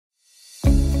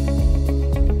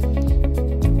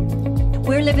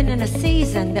we're living in a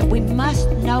season that we must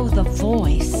know the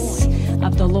voice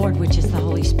of the Lord, which is the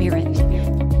Holy Spirit.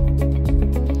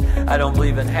 I don't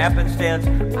believe in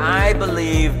happenstance. I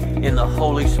believe in the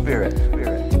Holy Spirit.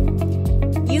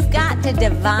 You've got to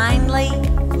divinely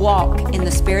walk in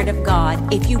the Spirit of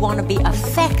God if you want to be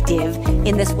effective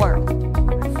in this world.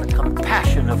 It's the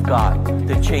compassion of God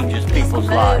that changes people's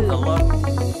lives. The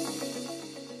love.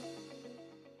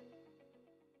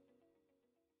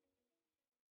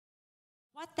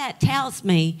 What that tells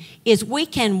me is we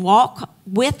can walk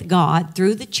with God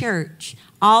through the church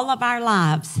all of our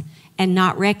lives and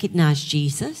not recognize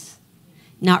Jesus,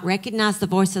 not recognize the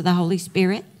voice of the Holy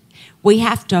Spirit. We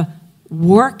have to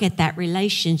work at that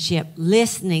relationship,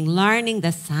 listening, learning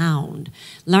the sound,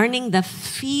 learning the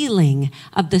feeling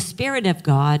of the Spirit of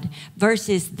God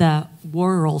versus the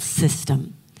world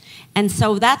system. And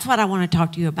so that's what I want to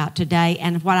talk to you about today,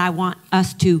 and what I want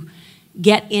us to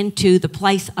get into the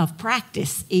place of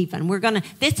practice even.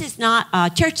 This is not a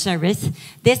church service.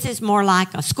 This is more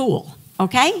like a school,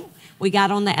 okay? We got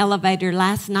on the elevator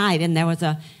last night, and there was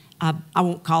I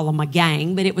won't call them a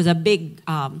gang, but it was a big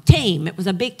team. It was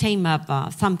a big team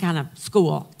of some kind of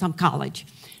school, some college.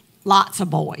 Lots of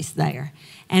boys there.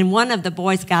 And one of the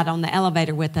boys got on the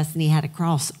elevator with us, and he had a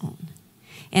cross on.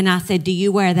 And I said, do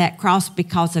you wear that cross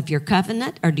because of your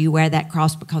covenant, or do you wear that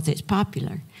cross because it's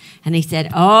popular? And he said,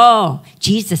 oh,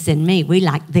 Jesus and me, we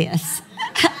like this.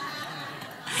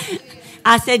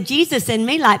 I said, Jesus and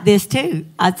me like this too.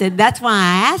 I said, that's why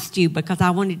I asked you, because I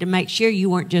wanted to make sure you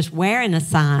weren't just wearing a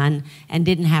sign and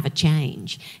didn't have a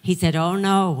change. He said, oh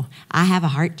no, I have a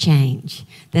heart change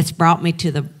that's brought me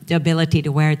to the ability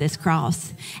to wear this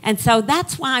cross. And so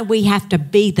that's why we have to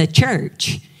be the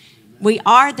church. We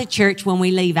are the church when we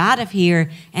leave out of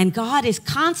here, and God is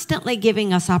constantly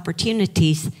giving us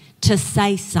opportunities to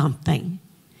say something.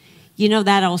 You know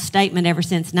that old statement ever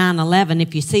since 9/11,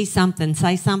 if you see something,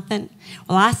 say something?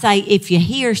 Well, I say if you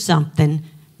hear something,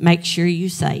 make sure you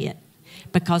say it,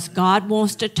 because God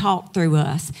wants to talk through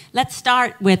us. Let's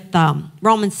start with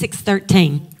Romans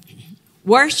 6:13.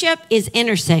 Worship is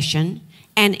intercession,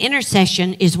 and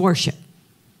intercession is worship.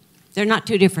 They're not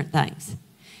two different things.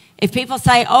 If people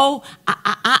say, oh,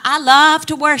 I love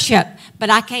to worship,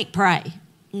 but I can't pray.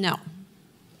 No.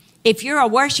 If you're a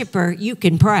worshiper, you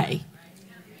can pray.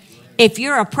 If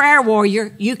you're a prayer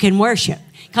warrior, you can worship,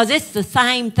 because it's the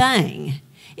same thing.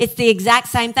 It's the exact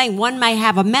same thing. One may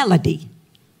have a melody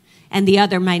and the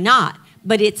other may not,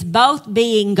 but it's both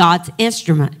being God's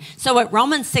instrument. So at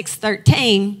Romans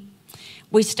 6:13,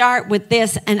 we start with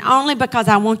this, and only because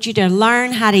I want you to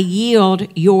learn how to yield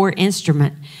your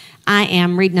instrument. I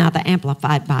am reading out the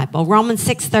Amplified Bible. Romans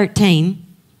 6:13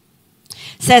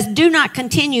 says, do not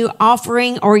continue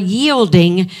offering or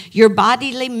yielding your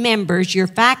bodily members, your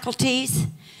faculties,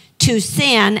 to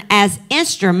sin as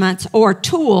instruments or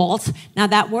tools. Now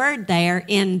that word there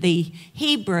in the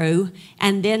Hebrew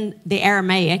and then the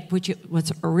Aramaic, which it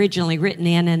was originally written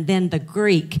in, and then the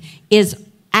Greek, is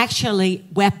actually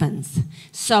weapons.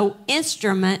 So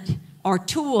instrument or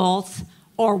tools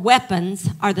or weapons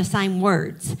are the same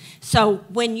words. So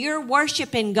when you're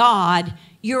worshiping God,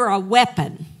 you're a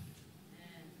weapon.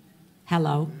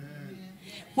 Hello.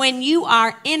 When you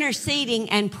are interceding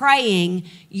and praying,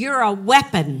 you're a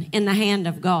weapon in the hand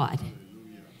of God.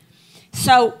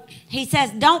 So he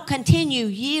says, don't continue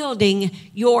yielding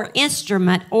your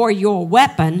instrument or your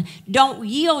weapon. Don't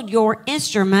yield your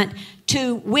instrument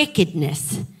to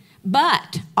wickedness,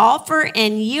 but offer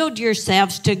and yield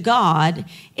yourselves to God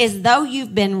as though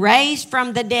you've been raised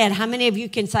from the dead. How many of you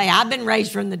can say, I've been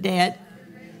raised from the dead?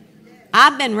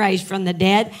 I've been raised from the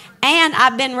dead, and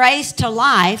I've been raised to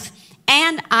life,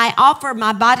 and I offer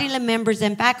my bodily members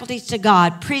and faculties to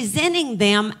God, presenting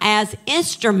them as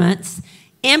instruments,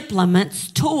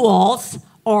 implements, tools,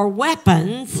 or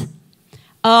weapons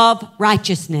of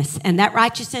righteousness. And that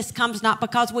righteousness comes not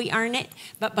because we earn it,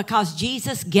 but because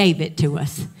Jesus gave it to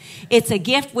us. It's a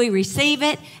gift. We receive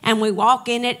it, and we walk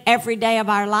in it every day of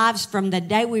our lives from the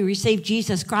day we receive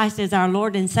Jesus Christ as our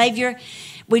Lord and Savior.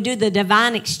 We do the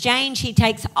divine exchange. He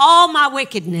takes all my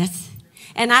wickedness,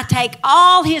 and I take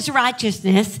all his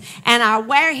righteousness, and I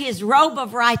wear his robe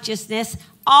of righteousness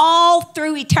all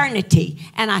through eternity,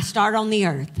 and I start on the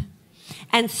earth.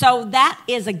 And so that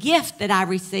is a gift that I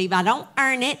receive. I don't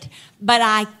earn it, but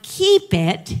I keep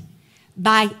it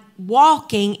by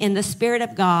walking in the Spirit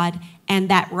of God and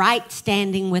that right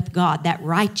standing with God, that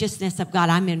righteousness of God.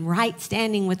 I'm in right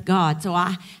standing with God, so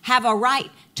I have a right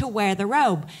to wear the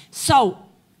robe. So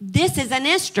this is an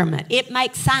instrument. It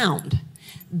makes sound.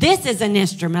 This is an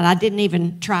instrument. I didn't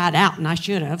even try it out, and I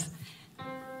should have.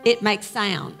 It makes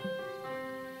sound.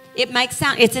 It makes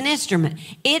sound. It's an instrument.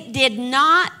 It did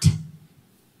not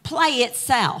play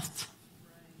itself.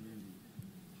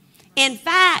 In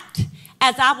fact,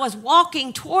 as I was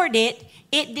walking toward it,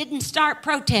 it didn't start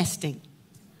protesting.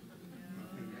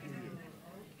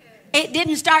 It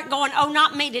didn't start going, oh,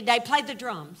 not me today, play the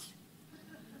drums.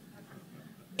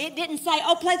 It didn't say,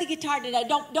 oh, play the guitar today,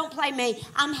 don't play me,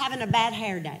 I'm having a bad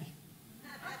hair day.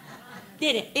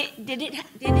 Did it? Did it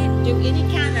do any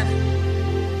kind of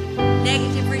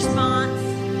negative response?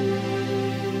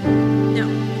 No.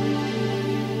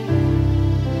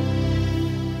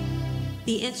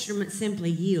 The instrument simply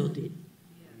yielded.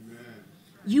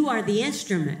 You are the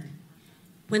instrument.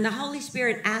 When the Holy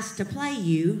Spirit asks to play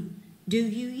you, do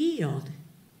you yield?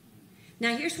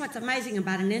 Now, here's what's amazing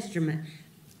about an instrument.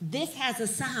 This has a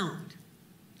sound.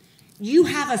 You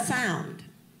have a sound.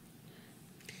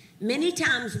 Many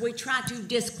times we try to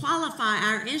disqualify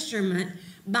our instrument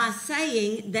by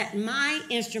saying that my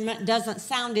instrument doesn't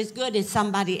sound as good as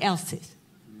somebody else's.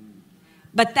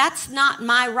 But that's not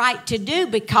my right to do,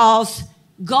 because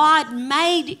God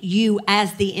made you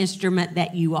as the instrument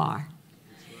that you are.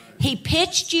 He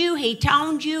pitched you, he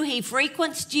toned you, he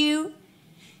frequenced you,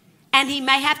 and he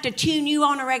may have to tune you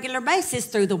on a regular basis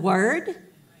through the Word,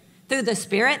 through the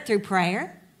Spirit, through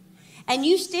prayer. And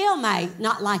you still may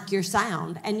not like your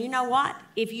sound. And you know what?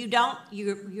 If you don't,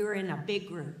 you're in a big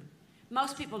group.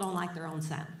 Most people don't like their own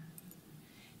sound.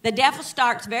 The devil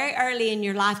starts very early in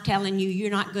your life telling you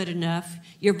you're not good enough,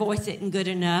 your voice isn't good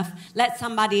enough, let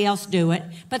somebody else do it.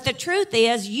 But the truth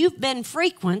is, you've been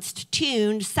frequenced,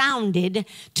 tuned, sounded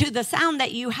to the sound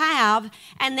that you have,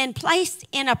 and then placed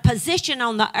in a position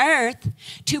on the earth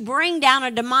to bring down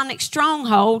a demonic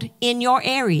stronghold in your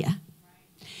area.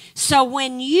 So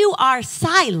when you are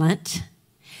silent,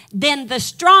 then the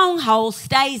stronghold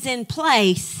stays in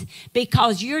place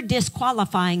because you're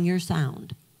disqualifying your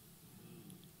sound.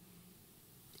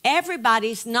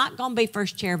 Everybody's not going to be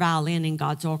first chair violin in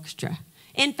God's orchestra.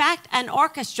 In fact, an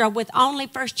orchestra with only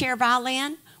first chair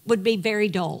violin would be very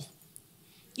dull.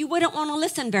 You wouldn't want to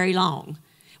listen very long.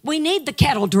 We need the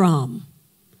kettle drum.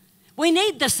 We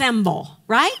need the cymbal,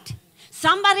 right?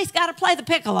 Somebody's got to play the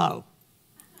piccolo,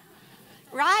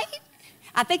 right?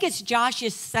 I think it's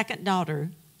Josh's second daughter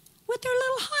with her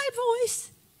little high voice.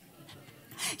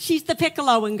 She's the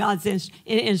piccolo in God's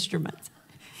instruments.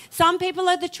 Some people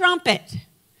are the trumpet.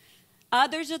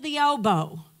 Others are the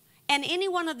oboe. And any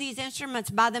one of these instruments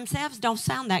by themselves don't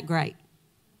sound that great.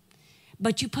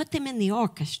 But you put them in the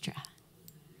orchestra,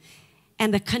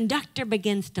 and the conductor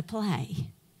begins to play,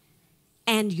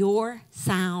 and your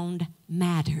sound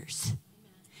matters.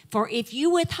 For if you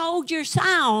withhold your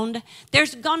sound,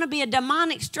 there's going to be a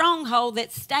demonic stronghold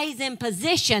that stays in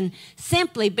position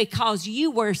simply because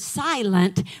you were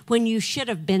silent when you should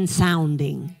have been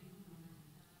sounding.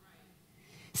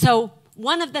 So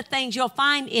one of the things you'll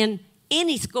find in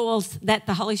any schools that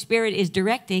the Holy Spirit is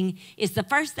directing is the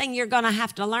first thing you're going to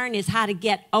have to learn is how to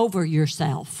get over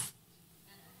yourself.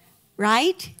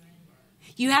 Right?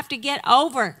 You have to get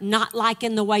over not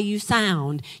liking the way you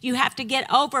sound. You have to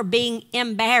get over being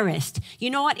embarrassed. You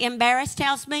know what embarrassed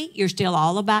tells me? You're still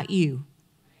all about you.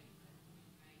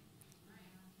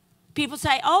 People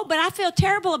say, oh, but I feel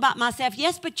terrible about myself.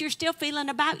 Yes, but you're still feeling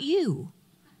about you.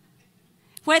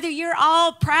 Whether you're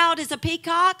all proud as a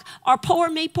peacock or poor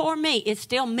me, it's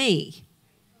still me.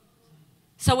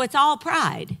 So it's all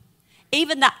pride.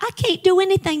 Even the I can't do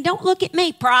anything, don't look at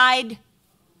me, pride.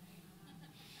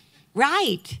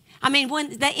 Right. I mean,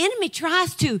 when the enemy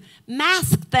tries to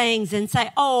mask things and say,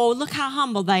 oh, look how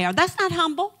humble they are. That's not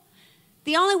humble.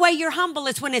 The only way you're humble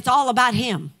is when it's all about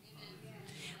him.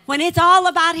 When it's all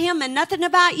about him and nothing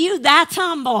about you, that's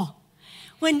humble.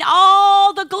 When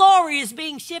all the glory is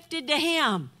being shifted to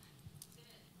him.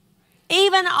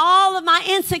 Even all of my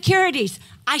insecurities.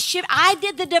 I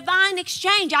did the divine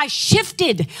exchange. I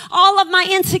shifted all of my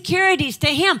insecurities to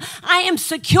him. I am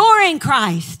secure in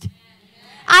Christ.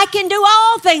 I can do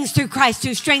all things through Christ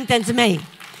who strengthens me.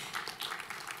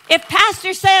 If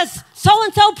pastor says,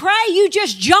 so-and-so pray, you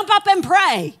just jump up and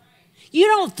pray. You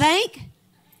don't think.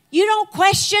 You don't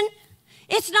question.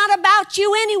 It's not about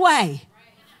you anyway.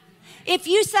 If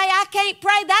you say, I can't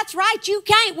pray, that's right, you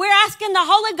can't. We're asking the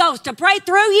Holy Ghost to pray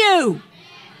through you.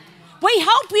 We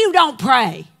hope you don't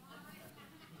pray.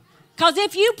 Because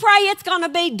if you pray, it's going to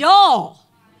be dull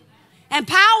and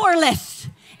powerless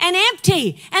and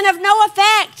empty and of no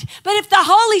effect. But if the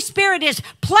Holy Spirit is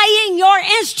playing your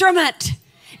instrument,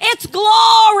 it's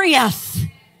glorious.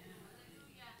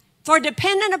 For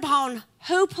dependent upon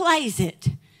who plays it,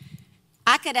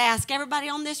 I could ask everybody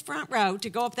on this front row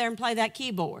to go up there and play that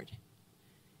keyboard.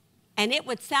 And it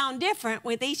would sound different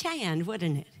with each hand,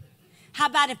 wouldn't it? How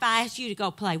about if I asked you to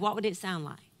go play? What would it sound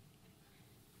like?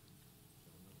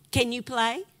 Can you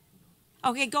play?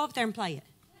 Okay, go up there and play it.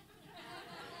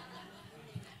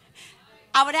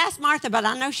 I would ask Martha, but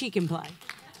I know she can play.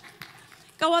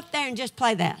 Go up there and just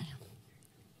play that.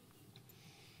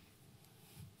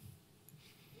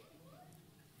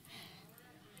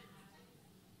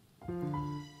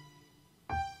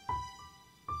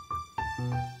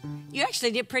 You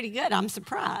actually did pretty good. I'm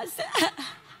surprised.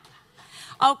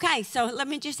 Okay, so let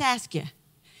me just ask you.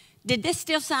 Did this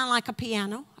still sound like a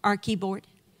piano or a keyboard?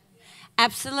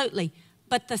 Absolutely.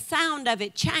 But the sound of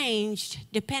it changed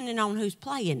depending on who's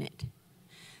playing it.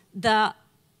 The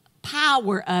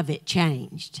power of it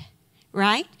changed,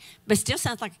 right? But still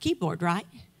sounds like a keyboard, right?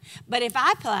 But if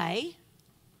I play...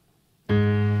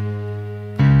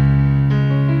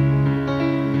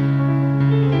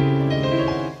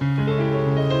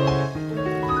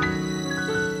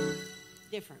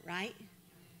 different, right?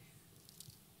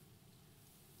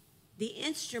 The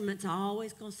instrument's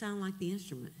always going to sound like the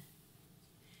instrument.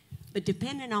 But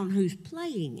depending on who's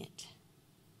playing it,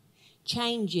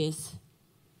 changes.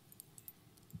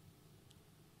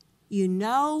 You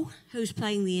know who's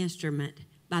playing the instrument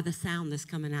by the sound that's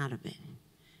coming out of it.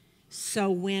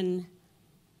 So when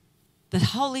the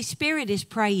Holy Spirit is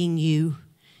praying you,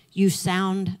 you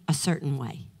sound a certain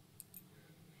way.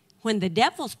 When the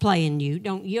devil's playing you,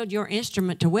 don't yield your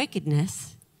instrument to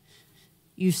wickedness,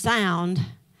 you sound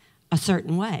a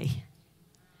certain way.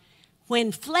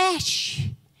 When flesh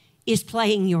is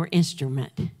playing your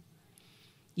instrument,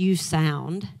 you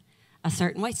sound a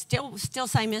certain way. Still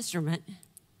same instrument,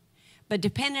 but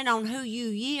depending on who you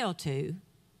yield to.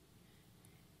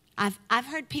 I've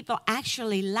heard people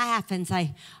actually laugh and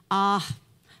say,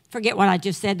 forget what I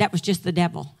just said, that was just the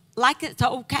devil. Like it's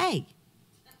okay.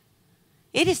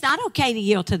 It is not okay to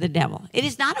yield to the devil. It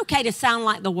is not okay to sound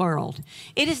like the world.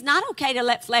 It is not okay to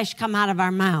let flesh come out of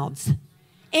our mouths.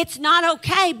 It's not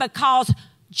okay because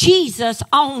Jesus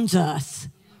owns us.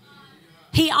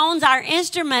 He owns our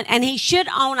instrument and he should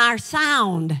own our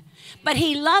sound. But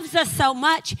he loves us so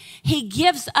much, he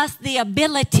gives us the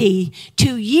ability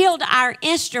to yield our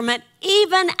instrument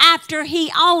even after he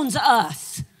owns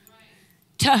us.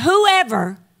 To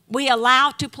whoever we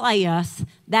allow to play us,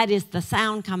 that is the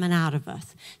sound coming out of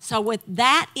us. So with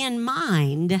that in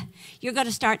mind, you're going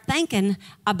to start thinking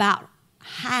about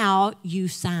how you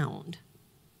sound.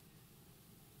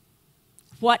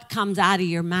 What comes out of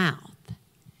your mouth.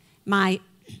 My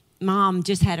mom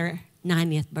just had her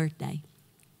 90th birthday.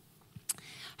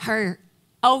 Her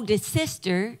oldest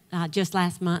sister, just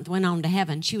last month, went on to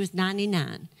heaven. She was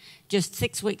 99, just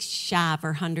 6 weeks shy of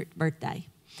her 100th birthday.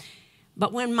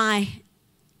 But when my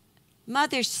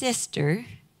mother's sister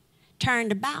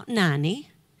turned about 90,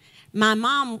 my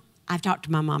mom, I've talked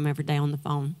to my mom every day on the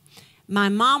phone, my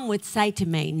mom would say to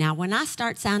me, now when I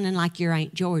start sounding like your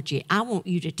Aunt Georgie, I want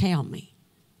you to tell me.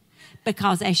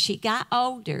 Because as she got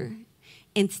older,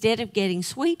 instead of getting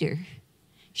sweeter,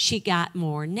 she got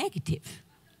more negative.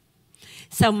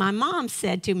 So my mom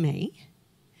said to me,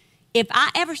 if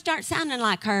I ever start sounding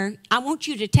like her, I want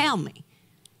you to tell me.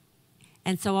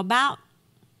 And so about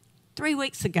 3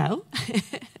 weeks ago,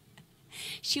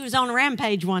 she was on a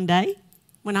rampage one day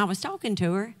when I was talking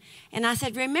to her. And I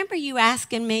said, remember you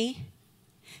asking me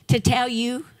to tell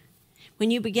you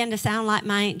when you begin to sound like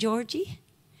my Aunt Georgie?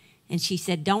 And she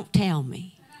said, don't tell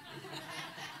me.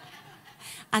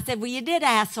 I said, well, you did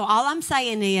ask, so all I'm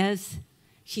saying is,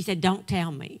 she said, don't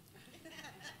tell me.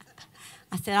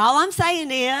 I said, all I'm saying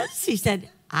is, she said,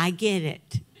 I get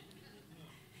it.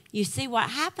 You see, what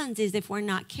happens is if we're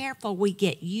not careful, we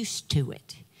get used to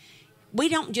it. We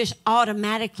don't just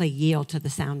automatically yield to the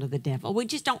sound of the devil. We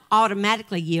just don't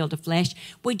automatically yield to flesh.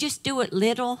 We just do it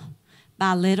little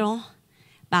by little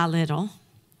by little.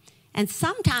 And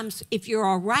sometimes if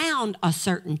you're around a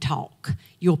certain talk,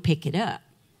 you'll pick it up.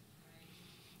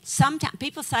 Sometimes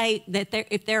people say that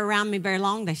if they're around me very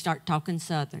long, they start talking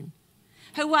Southern.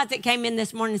 Who was it came in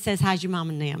this morning and says, how's your mom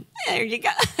and them? There you go.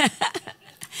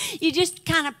 You just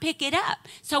kind of pick it up.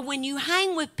 So when you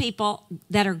hang with people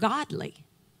that are godly,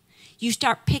 you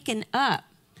start picking up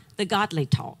the godly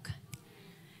talk.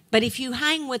 But if you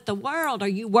hang with the world or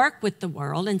you work with the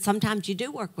world, and sometimes you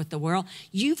do work with the world,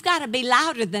 you've got to be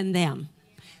louder than them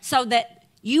so that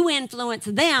you influence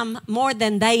them more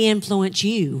than they influence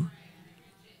you.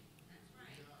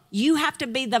 You have to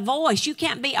be the voice. You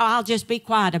can't be, I'll just be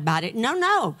quiet about it.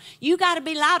 No. You got to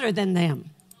be louder than them.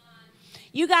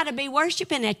 You got to be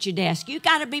worshiping at your desk. You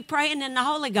got to be praying in the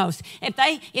Holy Ghost. If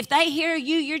they hear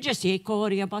you, you're just, they say,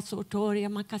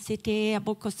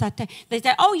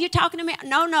 oh, you're talking to me?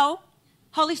 No.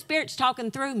 Holy Spirit's talking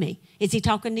through me. Is he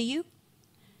talking to you?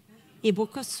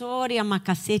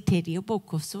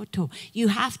 You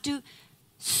have to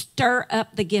stir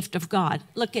up the gift of God.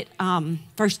 Look at 1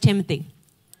 Timothy.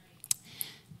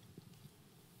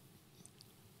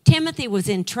 Timothy was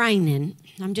in training.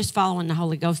 I'm just following the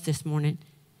Holy Ghost this morning.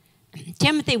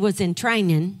 Timothy was in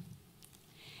training,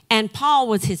 and Paul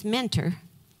was his mentor.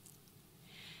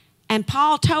 And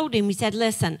Paul told him, he said,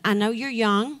 listen, I know you're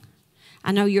young.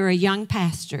 I know you're a young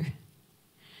pastor.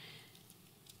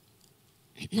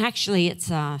 Actually, it's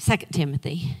 2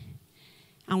 Timothy.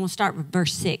 I want to start with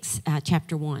verse 6,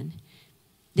 chapter 1.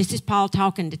 This is Paul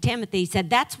talking to Timothy. He said,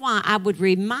 that's why I would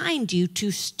remind you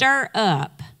to stir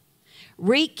up,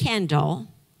 rekindle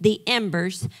the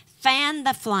embers, fan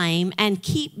the flame, and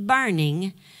keep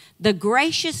burning the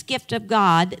gracious gift of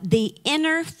God, the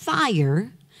inner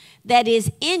fire that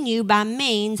is in you by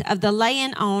means of the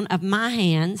laying on of my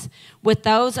hands with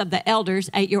those of the elders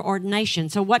at your ordination.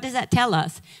 So what does that tell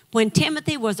us? When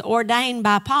Timothy was ordained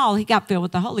by Paul, he got filled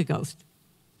with the Holy Ghost.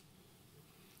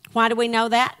 Why do we know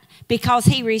that? Because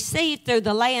he received through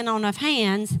the laying on of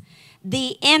hands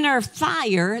the inner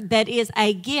fire that is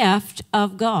a gift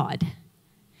of God.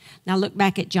 Now look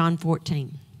back at John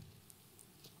 14.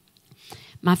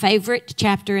 My favorite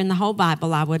chapter in the whole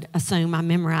Bible, I would assume. I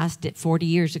memorized it 40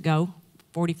 years ago,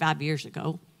 45 years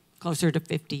ago, closer to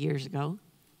 50 years ago.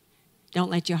 Don't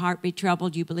let your heart be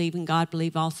troubled. You believe in God,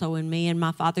 believe also in me. In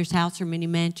my Father's house are many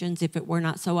mansions. If it were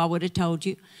not so, I would have told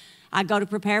you. I go to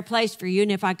prepare a place for you,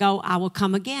 and if I go, I will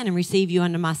come again and receive you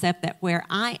unto myself, that where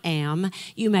I am,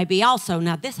 you may be also.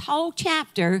 Now, this whole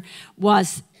chapter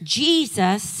was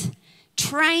Jesus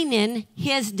training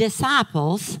his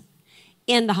disciples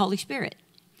in the Holy Spirit.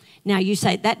 Now, you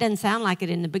say, that doesn't sound like it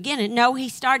in the beginning. No, he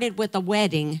started with a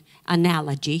wedding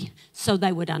analogy so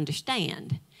they would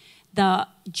understand. The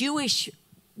Jewish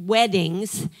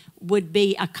weddings would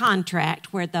be a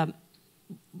contract where the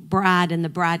bride and the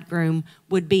bridegroom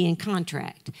would be in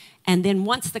contract. And then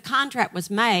once the contract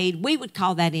was made, we would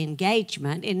call that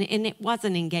engagement, and it was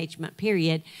an engagement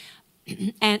period.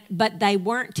 But they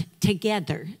weren't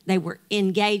together. They were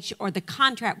engaged, or the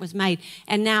contract was made.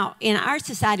 And now in our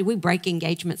society, we break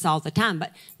engagements all the time,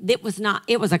 but it was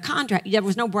a contract. There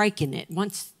was no breaking it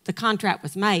once the contract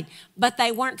was made, but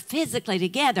they weren't physically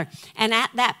together. And at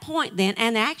that point then,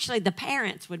 and actually the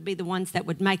parents would be the ones that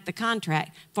would make the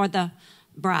contract for the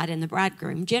bride and the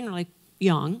bridegroom, generally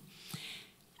young.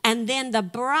 And then the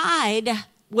bride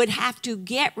would have to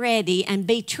get ready and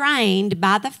be trained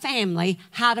by the family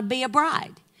how to be a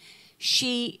bride.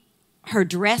 Her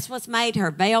dress was made, her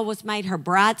veil was made, her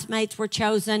bridesmaids were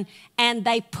chosen, and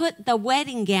they put the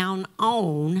wedding gown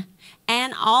on,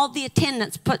 and all the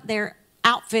attendants put their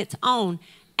outfits on,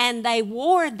 and they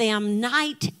wore them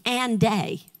night and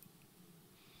day.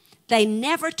 They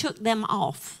never took them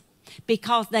off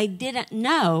because they didn't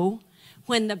know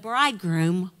when the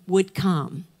bridegroom would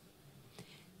come.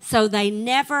 So they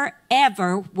never,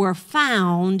 ever were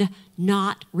found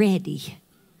not ready.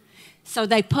 So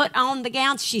they put on the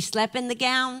gowns. She slept in the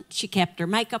gown. She kept her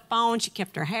makeup on. She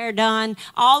kept her hair done.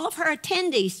 All of her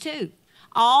attendees, too,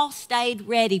 all stayed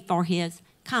ready for his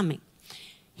coming.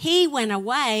 He went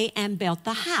away and built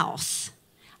the house.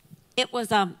 It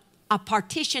was a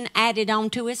partition added on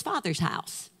to his father's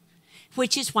house,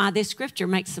 which is why this scripture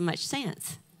makes so much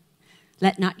sense.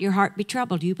 Let not your heart be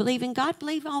troubled. You believe in God,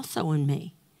 believe also in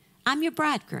me. I'm your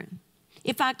bridegroom.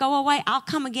 If I go away, I'll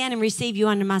come again and receive you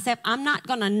unto myself. I'm not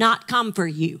going to not come for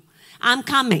you. I'm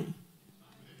coming.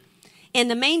 In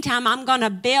the meantime, I'm going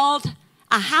to build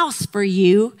a house for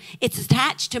you. It's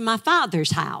attached to my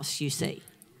Father's house, you see.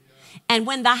 And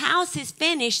when the house is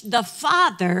finished, the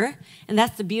father, and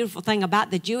that's the beautiful thing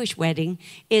about the Jewish wedding,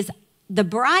 is the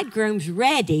bridegroom's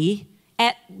ready.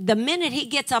 At the minute he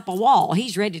gets up a wall,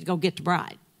 he's ready to go get the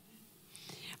bride.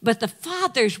 But the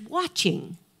father's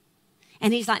watching.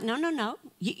 And he's like, no.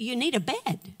 You need a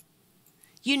bed.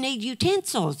 You need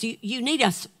utensils. You need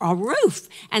a roof.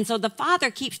 And so the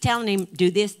father keeps telling him, do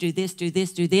this, do this, do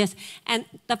this, do this. And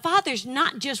the father's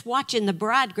not just watching the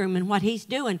bridegroom and what he's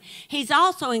doing. He's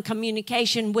also in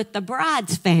communication with the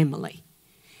bride's family.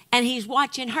 And he's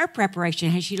watching her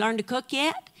preparation. Has she learned to cook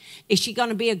yet? Is she going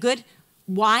to be a good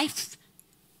wife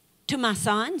to my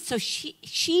son? So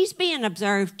she's being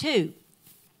observed too.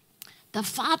 The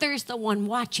father is the one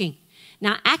watching.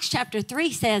 Now, Acts chapter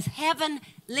 3 says heaven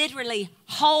literally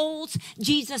holds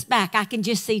Jesus back. I can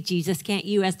just see Jesus, can't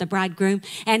you, as the bridegroom?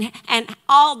 And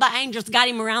all the angels got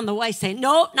him around the way saying,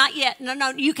 no, not yet.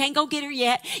 No, you can't go get her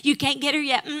yet. You can't get her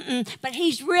yet. But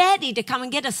he's ready to come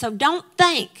and get us. So don't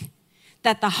think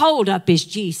that the holdup is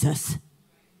Jesus.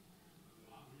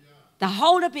 The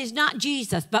holdup is not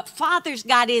Jesus, but Father's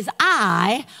got his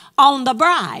eye on the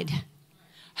bride.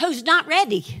 who's not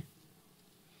ready.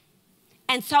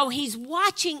 And so he's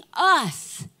watching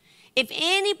us. If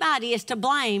anybody is to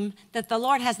blame that the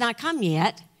Lord has not come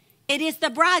yet, it is the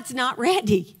bride's not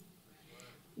ready.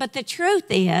 But the truth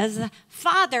is,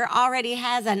 Father already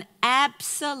has an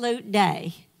absolute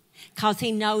day because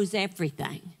he knows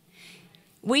everything.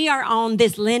 We are on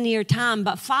this linear time,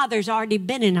 but Father's already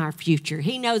been in our future.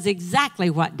 He knows exactly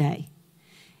what day.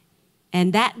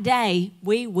 And that day,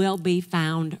 we will be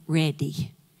found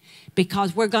ready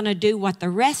because we're going to do what the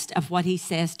rest of what he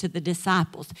says to the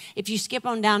disciples. If you skip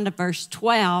on down to verse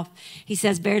 12, he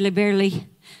says, verily, verily,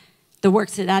 the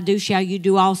works that I do shall you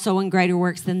do also, and greater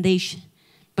works than these,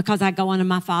 because I go unto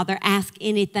my Father. Ask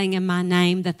anything in my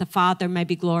name, that the Father may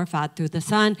be glorified through the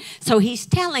Son. So he's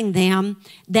telling them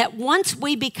that once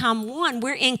we become one,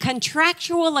 we're in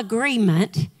contractual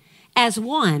agreement as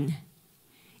one.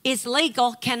 It's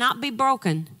legal, cannot be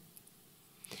broken.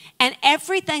 And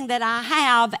everything that I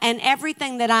have and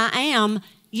everything that I am,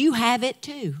 you have it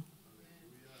too.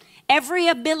 Every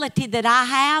ability that I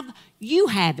have, you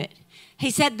have it.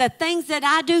 He said, the things that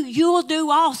I do, you'll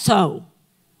do also.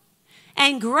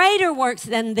 And greater works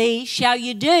than these shall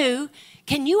you do.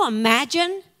 Can you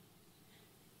imagine?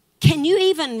 Can you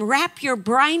even wrap your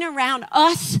brain around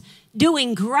us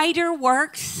doing greater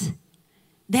works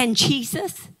than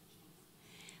Jesus?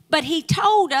 But he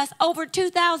told us over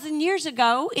 2,000 years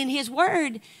ago in his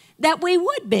word that we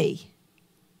would be.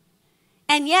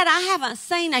 And yet I haven't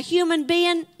seen a human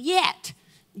being yet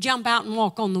jump out and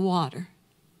walk on the water.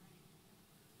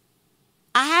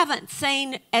 I haven't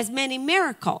seen as many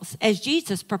miracles as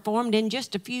Jesus performed in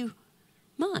just a few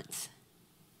months.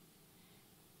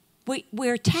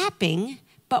 We're tapping,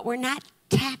 but we're not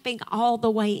tapping all the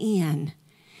way in.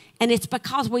 And it's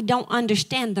because we don't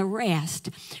understand the rest.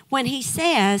 When he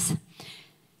says,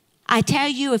 I tell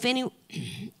you,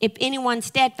 if anyone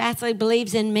steadfastly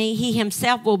believes in me, he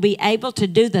himself will be able to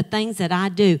do the things that I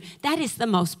do. That is the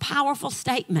most powerful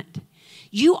statement.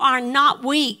 You are not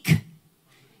weak.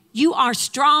 You are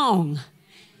strong.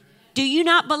 Do you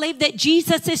not believe that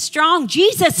Jesus is strong?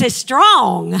 Jesus is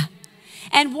strong.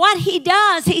 And what he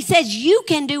does, he says, you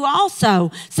can do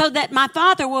also, so that my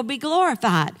Father will be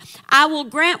glorified. I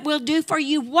will do for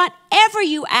you whatever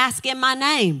you ask in my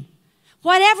name.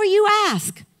 Whatever you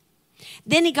ask.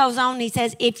 Then he goes on, he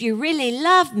says, if you really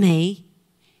love me,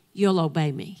 you'll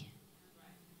obey me.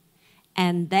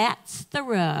 And that's the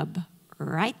rub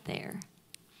right there.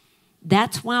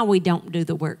 That's why we don't do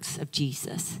the works of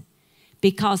Jesus.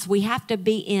 Because we have to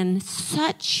be in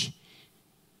such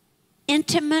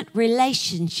intimate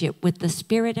relationship with the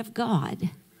Spirit of God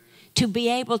to be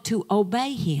able to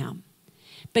obey him.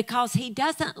 Because he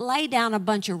doesn't lay down a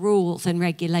bunch of rules and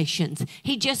regulations.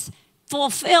 He just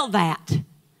fulfilled that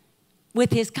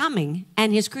with his coming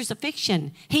and his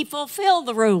crucifixion. He fulfilled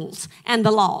the rules and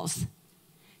the laws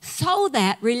so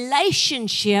that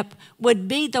relationship would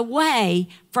be the way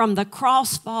from the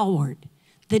cross forward.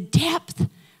 The depth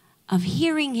of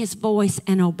hearing his voice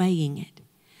and obeying it.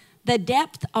 The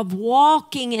depth of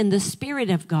walking in the Spirit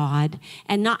of God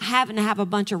and not having to have a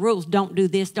bunch of rules. Don't do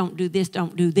this, don't do this,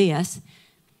 don't do this.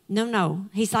 No.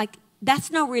 He's like,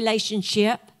 that's no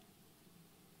relationship.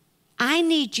 I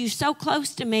need you so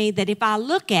close to me that if I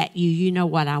look at you, you know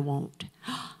what I want.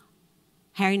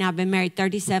 Harry and I have been married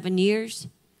 37 years.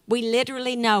 We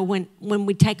literally know when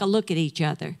we take a look at each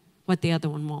other what the other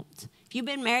one wants. If you've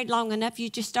been married long enough, you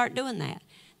just start doing that.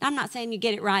 Now, I'm not saying you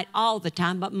get it right all the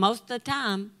time, but most of the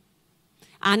time,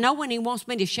 I know when he wants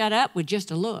me to shut up with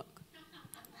just a look.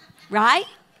 Right?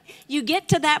 You get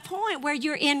to that point where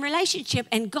you're in relationship,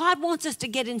 and God wants us to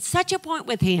get in such a point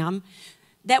with him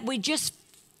that we just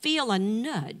feel a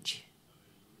nudge.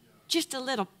 Just a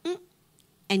little,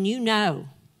 and you know.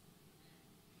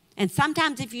 And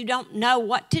sometimes if you don't know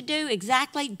what to do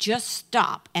exactly, just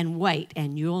stop and wait,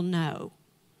 and you'll know.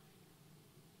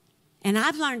 And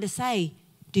I've learned to say,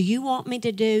 do you want me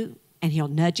to do? And he'll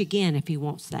nudge again if he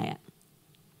wants that.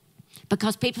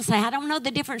 Because people say, I don't know the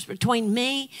difference between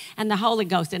me and the Holy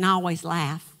Ghost. And I always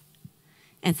laugh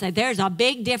and say, there's a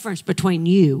big difference between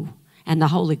you and the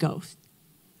Holy Ghost.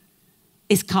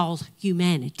 It's called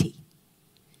humanity.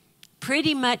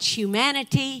 Pretty much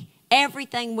humanity,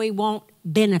 everything we want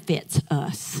benefits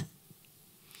us.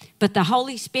 But the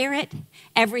Holy Spirit,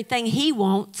 everything he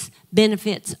wants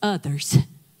benefits others.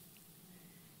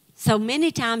 So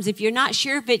many times, if you're not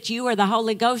sure if it's you or the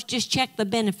Holy Ghost, just check the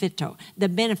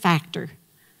benefactor.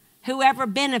 Whoever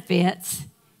benefits,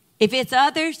 if it's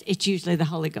others, it's usually the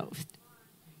Holy Ghost.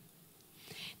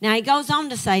 Now, he goes on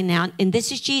to say now, and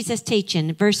this is Jesus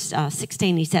teaching, verse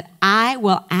 16, he said, I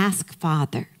will ask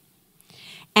Father,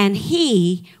 and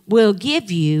he will give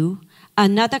you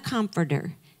another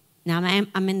comforter. Now,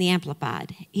 I'm in the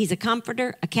Amplified. He's a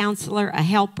comforter, a counselor, a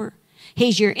helper.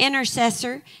 He's your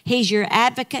intercessor. He's your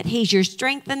advocate. He's your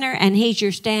strengthener, and he's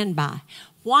your standby.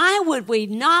 Why would we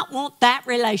not want that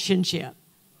relationship?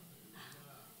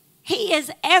 He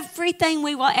is everything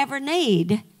we will ever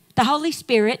need. The Holy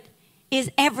Spirit is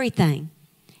everything.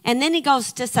 And then he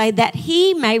goes to say that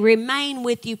he may remain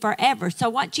with you forever. So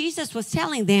what Jesus was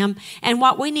telling them, and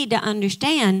what we need to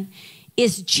understand,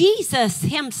 is Jesus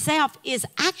himself is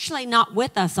actually not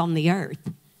with us on the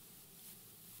earth.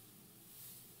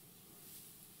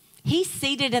 He's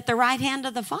seated at the right hand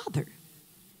of the Father.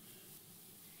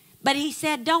 But he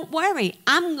said, don't worry,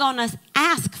 I'm going to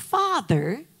ask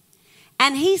Father,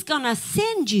 and he's going to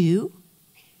send you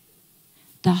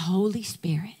the Holy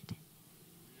Spirit.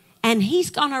 And he's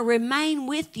going to remain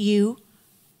with you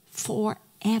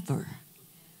forever.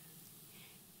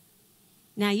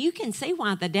 Now, you can see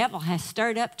why the devil has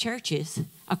stirred up churches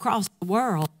across the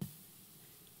world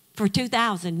for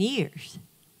 2,000 years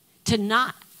to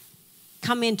not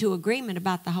come into agreement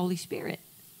about the Holy Spirit.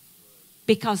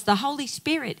 Because the Holy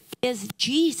Spirit is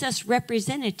Jesus'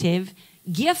 representative,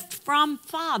 gift from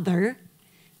Father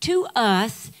to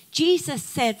us. Jesus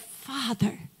said,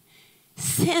 Father,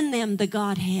 send them the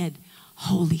Godhead,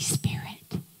 Holy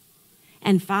Spirit.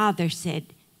 And Father said,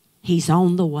 he's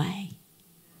on the way.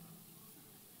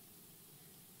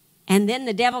 And then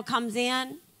the devil comes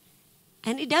in,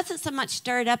 and he doesn't so much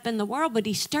stir it up in the world, but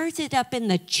he stirs it up in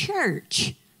the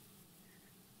church.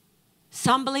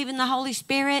 Some believe in the Holy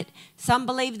Spirit. Some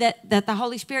believe that the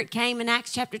Holy Spirit came in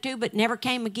Acts chapter 2, but never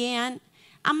came again.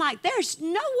 I'm like, there's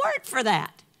no word for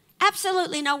that.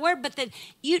 Absolutely no word. But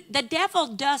the devil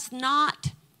does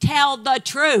not tell the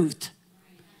truth.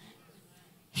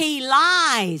 He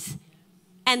lies.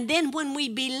 And then when we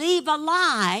believe a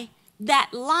lie,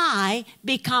 that lie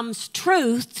becomes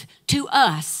truth to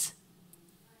us.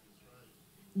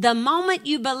 The moment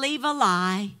you believe a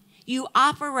lie, you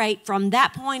operate from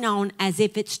that point on as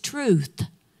if it's truth.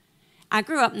 I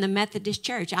grew up in the Methodist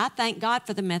church. I thank God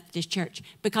for the Methodist church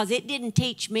because it didn't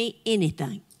teach me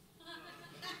anything.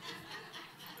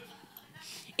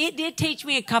 It did teach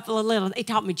me a couple of little, it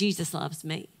taught me Jesus loves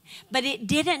me. But it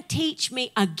didn't teach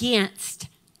me against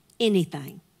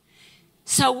anything.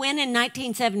 So when in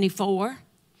 1974,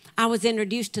 I was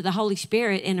introduced to the Holy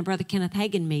Spirit in a Brother Kenneth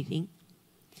Hagin meeting,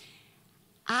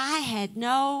 I had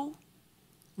no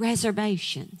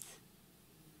reservations.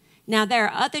 Now, there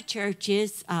are other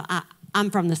churches. I'm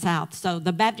from the South, so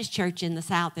the Baptist church in the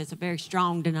South is a very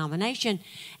strong denomination,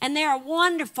 and they're a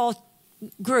wonderful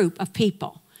group of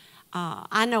people.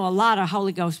 I know a lot of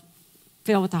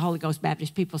filled with the Holy Ghost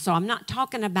Baptist people, so I'm not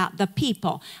talking about the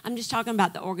people. I'm just talking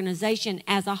about the organization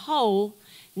as a whole.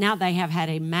 Now they have had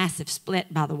a massive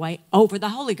split, by the way, over the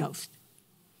Holy Ghost.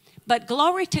 But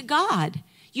glory to God.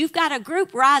 You've got a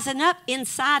group rising up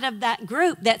inside of that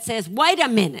group that says, wait a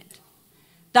minute,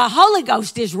 the Holy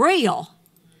Ghost is real.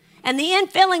 And the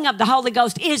infilling of the Holy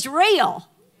Ghost is real.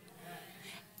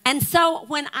 And so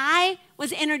when I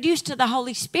was introduced to the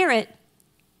Holy Spirit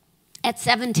at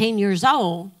 17 years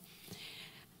old,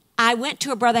 I went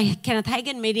to a Brother Kenneth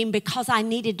Hagin meeting because I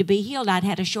needed to be healed. I'd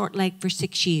had a short leg for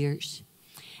 6 years.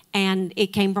 And it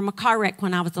came from a car wreck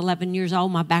when I was 11 years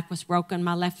old. My back was broken.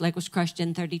 My left leg was crushed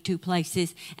in 32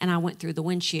 places. And I went through the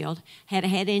windshield. Had a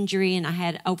head injury, and I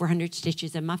had over 100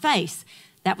 stitches in my face.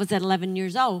 That was at 11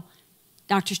 years old.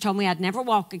 Doctors told me I'd never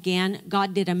walk again.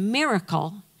 God did a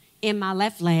miracle in my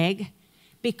left leg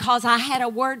because I had a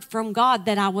word from God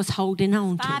that I was holding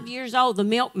on to. 5 years old, the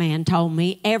milkman told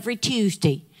me every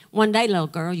Tuesday, one day, little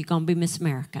girl, you're going to be Miss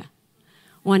America.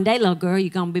 One day, little girl, you're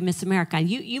going to be Miss America. And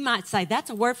you might say, that's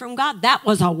a word from God. That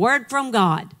was a word from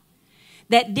God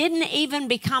that didn't even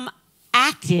become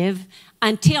active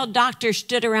until doctors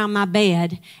stood around my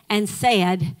bed and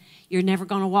said, you're never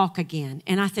going to walk again.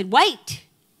 And I said, wait,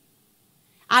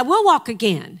 I will walk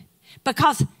again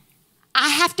because I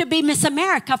have to be Miss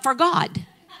America for God.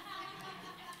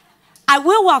 I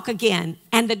will walk again.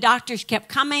 And the doctors kept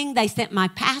coming. They sent my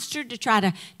pastor to try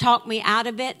to talk me out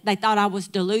of it. They thought I was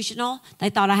delusional. They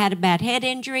thought I had a bad head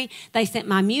injury. They sent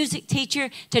my music teacher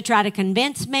to try to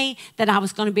convince me that I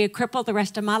was going to be a cripple the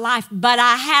rest of my life. But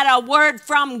I had a word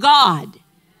from God.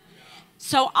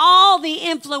 So all the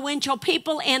influential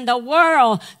people in the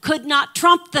world could not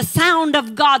trump the sound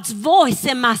of God's voice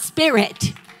in my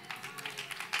spirit.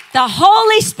 The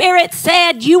Holy Spirit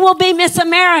said, you will be Miss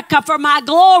America for my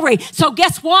glory. So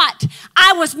guess what?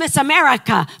 I was Miss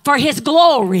America for his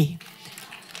glory.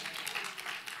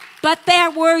 But there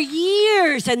were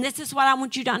years, and this is what I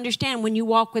want you to understand when you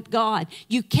walk with God.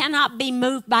 You cannot be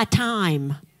moved by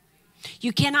time.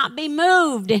 You cannot be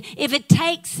moved. If it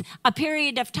takes a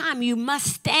period of time, you must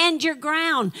stand your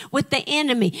ground with the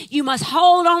enemy. You must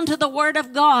hold on to the word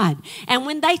of God. And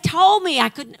when they told me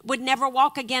I would never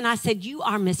walk again, I said, you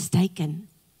are mistaken.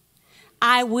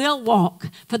 I will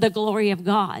walk for the glory of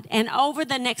God. And over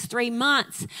the next 3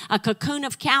 months, a cocoon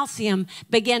of calcium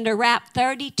began to wrap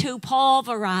 32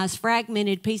 pulverized,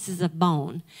 fragmented pieces of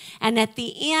bone. And at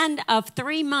the end of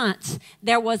 3 months,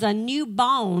 there was a new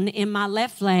bone in my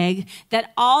left leg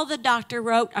that all the doctor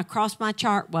wrote across my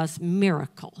chart was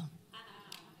miracle.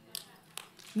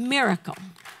 Miracle.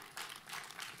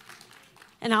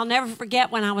 And I'll never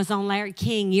forget when I was on Larry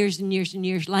King years and years and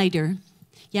years later.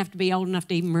 You have to be old enough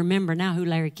to even remember now who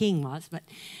Larry King was. But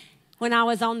when I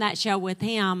was on that show with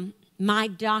him, my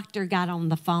doctor got on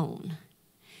the phone.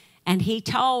 And he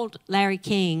told Larry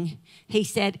King, he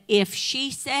said, if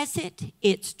she says it,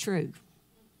 it's true.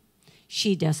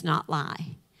 She does not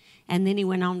lie. And then he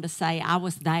went on to say, I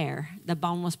was there. The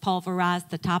bone was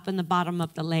pulverized. The top and the bottom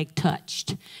of the leg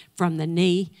touched from the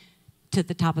knee to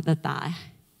the top of the thigh.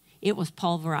 It was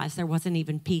pulverized. There wasn't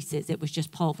even pieces. It was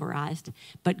just pulverized.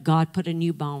 But God put a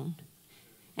new bone.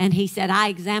 And he said, I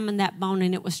examined that bone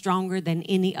and it was stronger than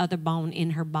any other bone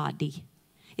in her body.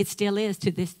 It still is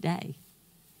to this day.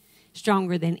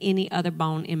 Stronger than any other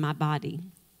bone in my body.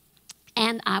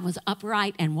 And I was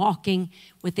upright and walking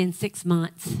within 6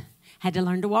 months. Had to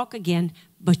learn to walk again.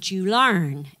 But you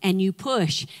learn and you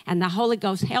push and the Holy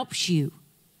Ghost helps you.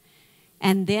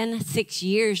 And then 6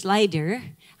 years later,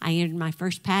 I entered my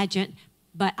first pageant,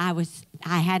 but I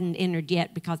hadn't entered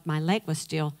yet because my leg was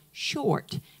still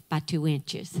short by 2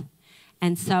 inches.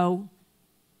 And so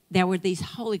there were these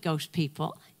Holy Ghost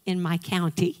people in my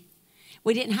county.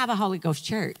 We didn't have a Holy Ghost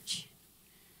church.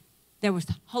 There was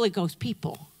Holy Ghost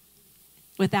people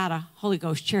without a Holy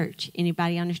Ghost church.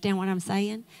 Anybody understand what I'm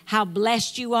saying? How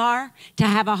blessed you are to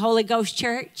have a Holy Ghost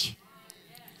church?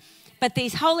 But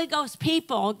these Holy Ghost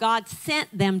people, God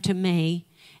sent them to me.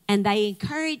 And they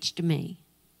encouraged me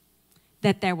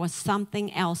that there was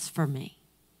something else for me.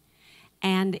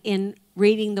 And in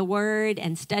reading the Word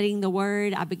and studying the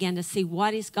Word, I began to see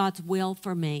what is God's will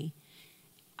for me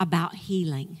about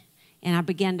healing. And I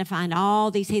began to find all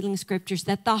these healing scriptures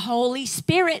that the Holy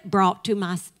Spirit brought to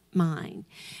my mind.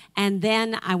 And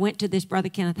then I went to this Brother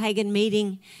Kenneth Hagin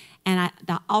meeting. And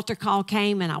the altar call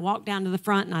came, and I walked down to the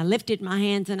front, and I lifted my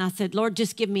hands, and I said, Lord,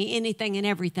 just give me anything and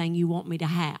everything you want me to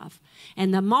have.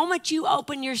 And the moment you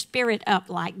open your spirit up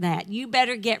like that, you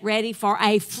better get ready for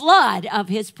a flood of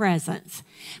his presence.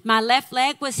 My left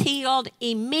leg was healed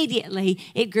immediately.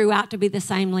 It grew out to be the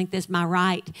same length as my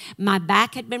right. My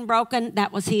back had been broken.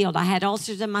 That was healed. I had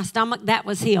ulcers in my stomach. That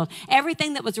was healed.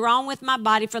 Everything that was wrong with my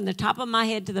body from the top of my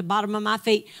head to the bottom of my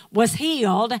feet was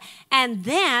healed. And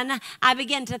then I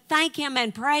began to thank him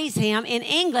and praise him in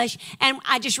English, and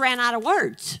I just ran out of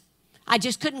words. I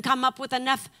just couldn't come up with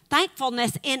enough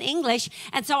thankfulness in English,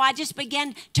 and so I just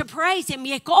began to praise him.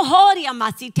 And I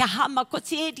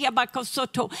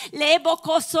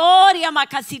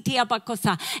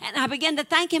began to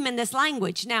thank him in this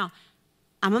language. Now,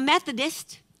 I'm a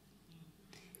Methodist.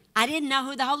 I didn't know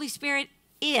who the Holy Spirit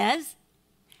is,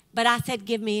 but I said,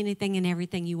 give me anything and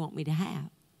everything you want me to have.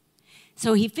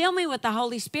 So he filled me with the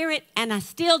Holy Spirit, and I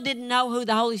still didn't know who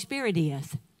the Holy Spirit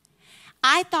is.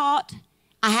 I thought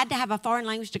I had to have a foreign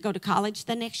language to go to college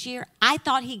the next year. I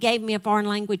thought he gave me a foreign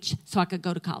language so I could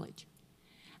go to college.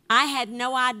 I had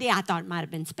no idea. I thought it might have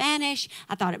been Spanish.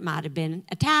 I thought it might have been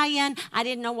Italian. I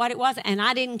didn't know what it was, and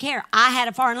I didn't care. I had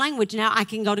a foreign language. Now I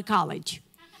can go to college.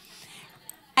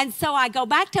 And so I go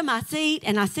back to my seat,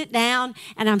 and I sit down,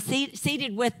 and I'm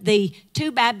seated with the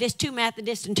 2 Baptists, 2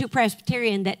 Methodists, and 2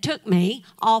 Presbyterian that took me,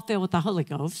 all filled with the Holy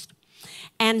Ghost.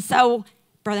 And so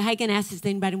Brother Hagin asked, does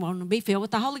anybody want to be filled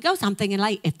with the Holy Ghost? I'm thinking,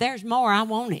 like, if there's more, I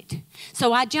want it.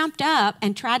 So I jumped up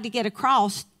and tried to get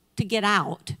across to get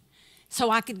out so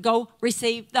I could go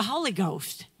receive the Holy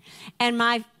Ghost. And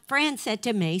my friend said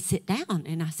to me, sit down.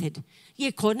 And I said, I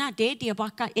couldn't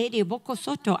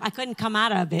come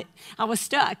out of it. I was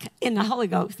stuck in the Holy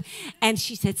Ghost. And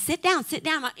she said, sit down, sit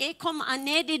down.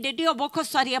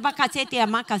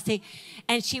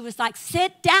 And she was like,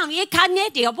 sit down.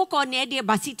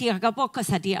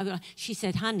 She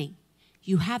said, honey,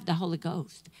 you have the Holy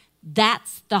Ghost.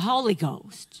 That's the Holy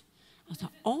Ghost. I was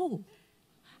like, oh,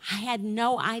 I had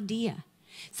no idea.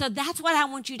 So that's what I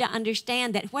want you to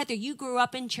understand, that whether you grew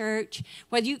up in church,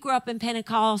 whether you grew up in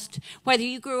Pentecost, whether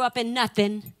you grew up in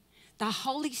nothing, the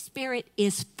Holy Spirit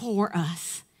is for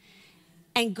us.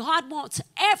 And God wants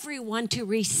everyone to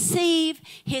receive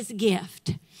his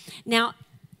gift. Now,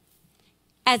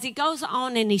 as he goes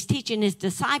on and he's teaching his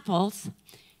disciples,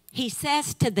 he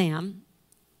says to them,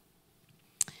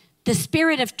 The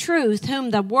Spirit of truth,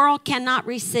 whom the world cannot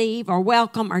receive or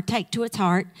welcome or take to its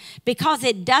heart, because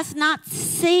it does not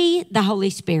see the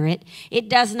Holy Spirit, it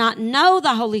does not know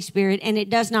the Holy Spirit, and it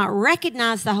does not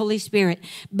recognize the Holy Spirit.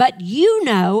 But you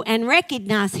know and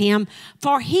recognize him,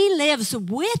 for he lives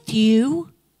with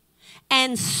you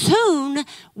and soon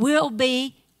will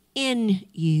be in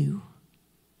you.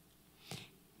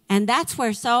 And that's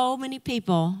where so many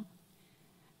people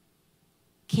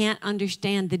can't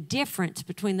understand the difference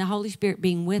between the Holy Spirit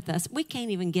being with us. We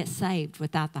can't even get saved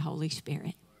without the Holy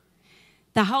Spirit.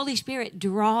 The Holy Spirit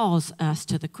draws us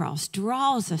to the cross,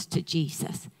 draws us to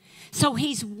Jesus. So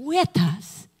he's with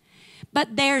us.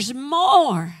 But there's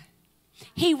more.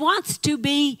 He wants to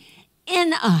be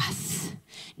in us.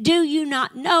 Do you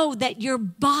not know that your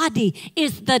body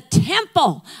is the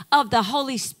temple of the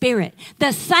Holy Spirit?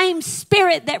 The same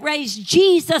Spirit that raised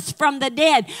Jesus from the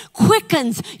dead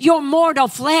quickens your mortal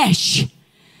flesh.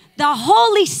 The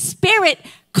Holy Spirit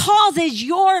causes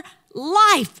your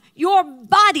life, your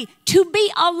body to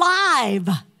be alive.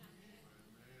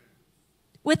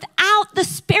 Without the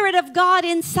Spirit of God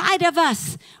inside of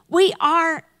us, we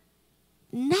are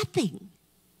nothing.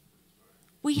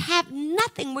 We have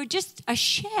nothing. We're just a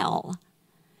shell.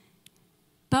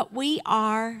 But we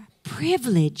are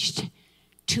privileged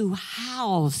to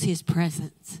house his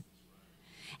presence.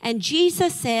 And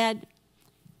Jesus said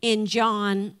in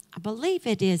John, I believe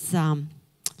it is,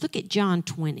 look at John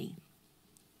 20.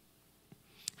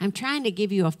 I'm trying to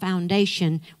give you a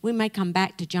foundation. We may come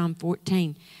back to John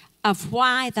 14 of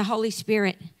why the Holy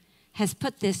Spirit has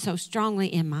put this so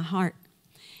strongly in my heart.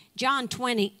 John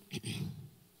 20.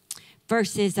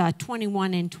 Verses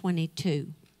 21 and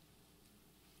 22.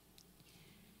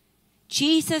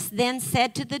 Jesus then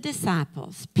said to the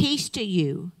disciples, "Peace to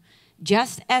you.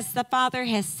 Just as the Father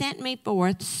has sent me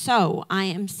forth, so I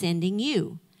am sending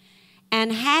you."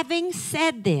 And having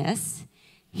said this,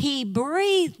 he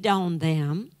breathed on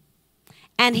them,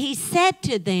 and he said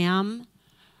to them,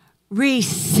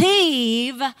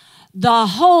 "Receive the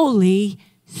Holy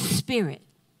Spirit."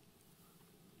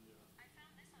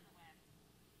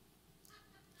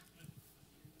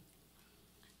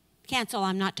 Cancel,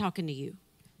 I'm not talking to you.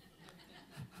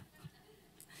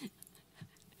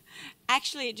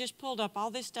 Actually, it just pulled up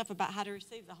all this stuff about how to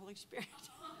receive the Holy Spirit.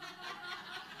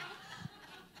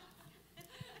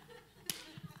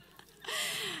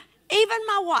 Even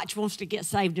my watch wants to get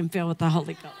saved and filled with the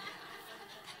Holy Ghost.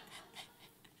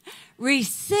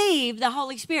 Receive the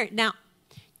Holy Spirit. Now,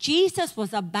 Jesus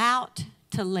was about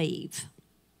to leave.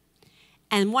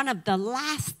 And one of the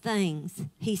last things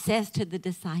he says to the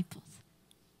disciples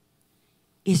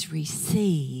is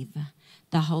receive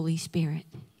the Holy Spirit.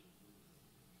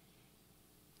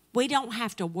 We don't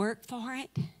have to work for it.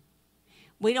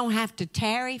 We don't have to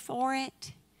tarry for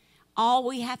it. All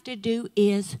we have to do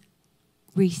is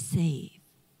receive.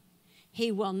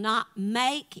 He will not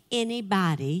make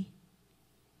anybody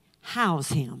house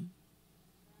him.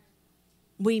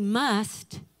 We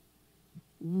must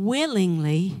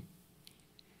willingly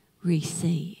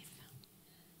receive.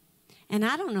 And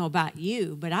I don't know about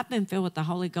you, but I've been filled with the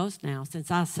Holy Ghost now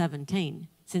since I was 17,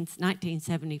 since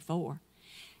 1974.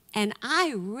 And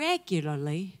I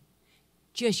regularly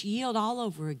just yield all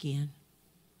over again.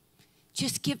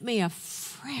 Just give me a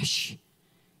fresh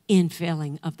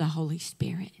infilling of the Holy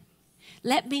Spirit.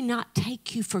 Let me not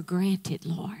take you for granted,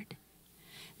 Lord.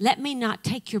 Let me not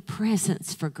take your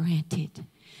presence for granted.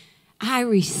 I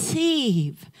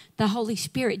receive the Holy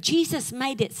Spirit. Jesus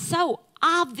made it so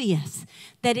obvious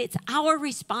that it's our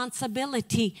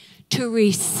responsibility to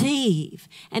receive.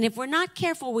 And if we're not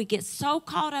careful, we get so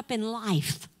caught up in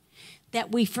life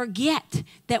that we forget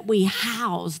that we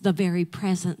house the very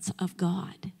presence of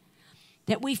God.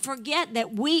 That we forget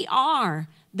that we are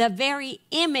the very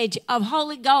image of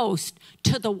Holy Ghost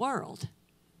to the world.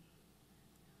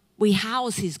 We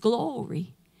house his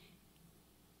glory.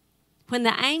 When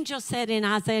the angel said in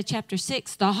Isaiah chapter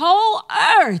 6, the whole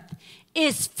earth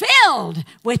is filled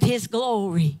with his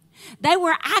glory. They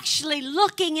were actually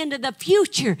looking into the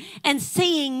future and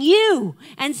seeing you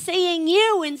and seeing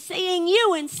you and seeing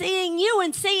you and seeing you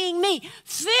and seeing me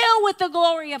filled with the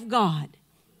glory of God.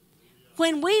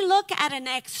 When we look at an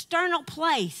external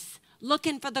place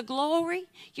looking for the glory,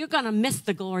 you're going to miss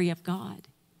the glory of God.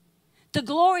 The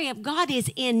glory of God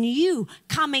is in you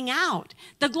coming out.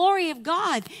 The glory of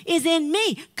God is in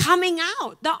me coming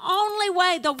out. The only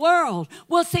way the world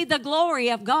will see the glory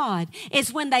of God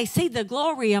is when they see the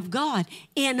glory of God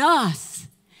in us.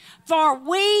 For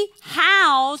we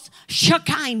house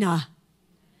Shekinah.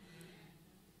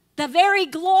 The very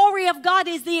glory of God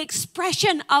is the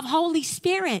expression of Holy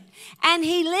Spirit, and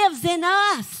he lives in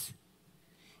us.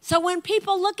 So when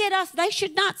people look at us, they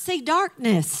should not see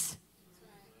darkness.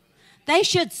 They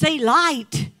should see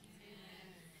light.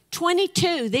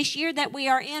 22, this year that we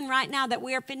are in right now, that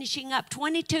we are finishing up,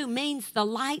 22 means the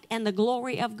light and the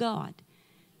glory of God.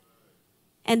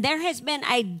 And there has been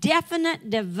a definite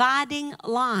dividing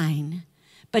line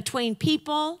between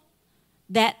people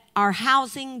that are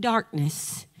housing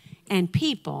darkness and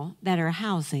people that are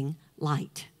housing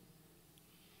light.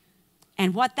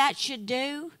 And what that should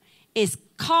do is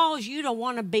cause you to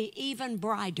want to be even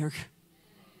brighter.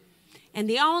 And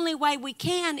the only way we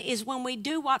can is when we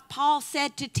do what Paul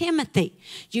said to Timothy.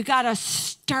 You got to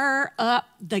stir up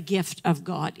the gift of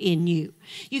God in you.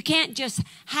 You can't just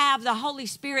have the Holy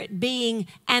Spirit being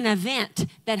an event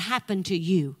that happened to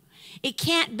you. It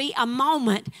can't be a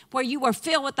moment where you were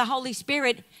filled with the Holy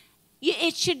Spirit.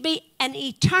 It should be an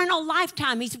eternal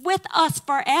lifetime. He's with us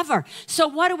forever. So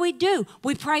what do?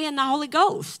 We pray in the Holy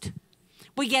Ghost.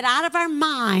 We get out of our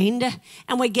mind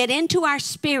and we get into our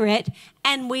spirit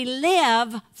and we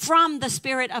live from the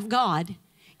Spirit of God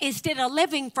instead of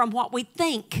living from what we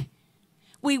think.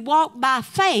 We walk by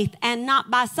faith and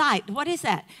not by sight. What is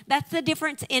that? That's the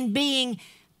difference in being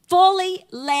fully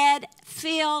led,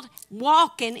 filled,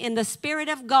 walking in the Spirit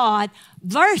of God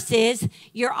versus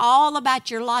you're all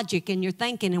about your logic and your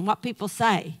thinking and what people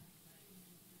say.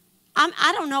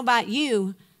 I don't know about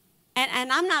you.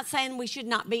 And I'm not saying we should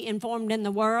not be informed in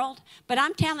the world, but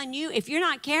I'm telling you, if you're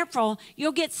not careful,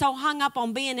 you'll get so hung up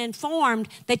on being informed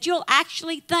that you'll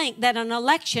actually think that an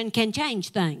election can change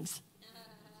things.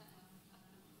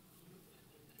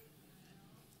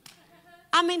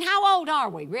 I mean, how old are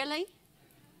we, really?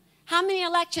 How many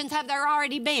elections have there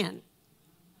already been?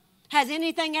 Has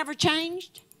anything ever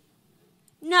changed?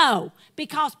 No,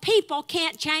 because people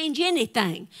can't change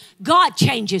anything. God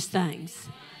changes things.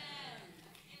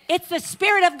 It's the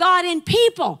Spirit of God in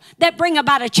people that bring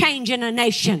about a change in a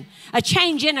nation, a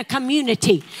change in a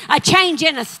community, a change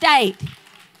in a state.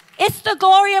 It's the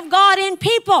glory of God in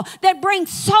people that brings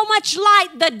so much light,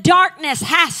 the darkness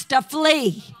has to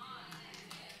flee.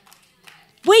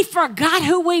 We forgot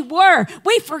who we were.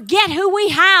 We forget who we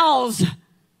house.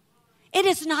 It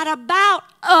is not about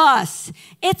us.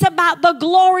 It's about the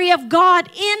glory of God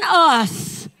in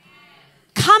us,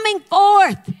 coming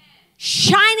forth,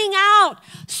 shining out,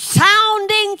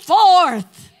 sounding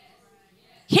forth.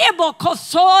 If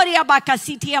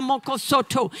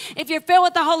you're filled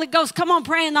with the Holy Ghost, come on,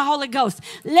 pray in the Holy Ghost.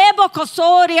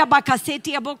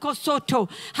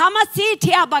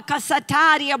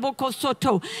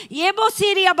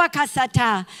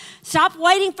 Stop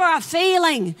waiting for a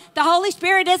feeling. The Holy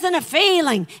Spirit isn't a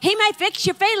feeling. He may fix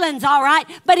your feelings, all right,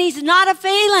 but He's not a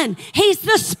feeling. He's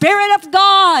the Spirit of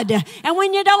God. And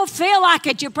when you don't feel like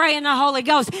it, you pray in the Holy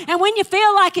Ghost. And when you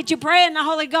feel like it, you pray in the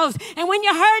Holy Ghost. And when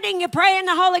you're hurting, you pray in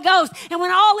the Holy Ghost. And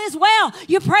when all is well,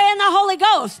 you pray in the Holy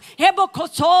Ghost.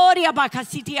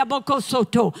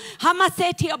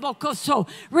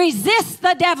 Resist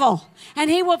the devil,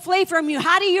 and he will flee from you.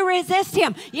 How do you resist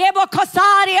him?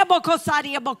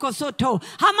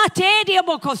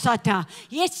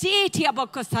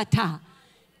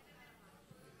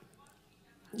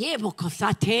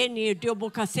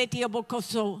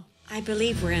 I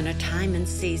believe we're in a time and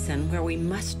season where we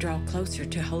must draw closer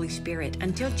to Holy Spirit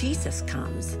until Jesus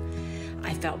comes.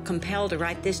 I felt compelled to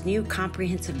write this new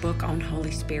comprehensive book on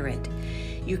Holy Spirit.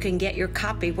 You can get your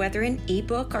copy, whether in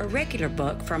ebook or regular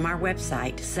book, from our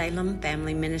website,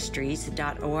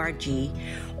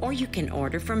 salemfamilyministries.org, or you can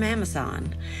order from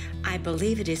Amazon. I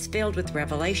believe it is filled with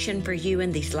revelation for you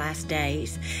in these last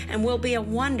days and will be a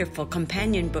wonderful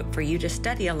companion book for you to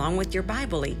study along with your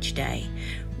Bible each day.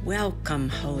 Welcome,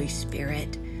 Holy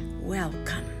Spirit.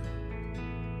 Welcome.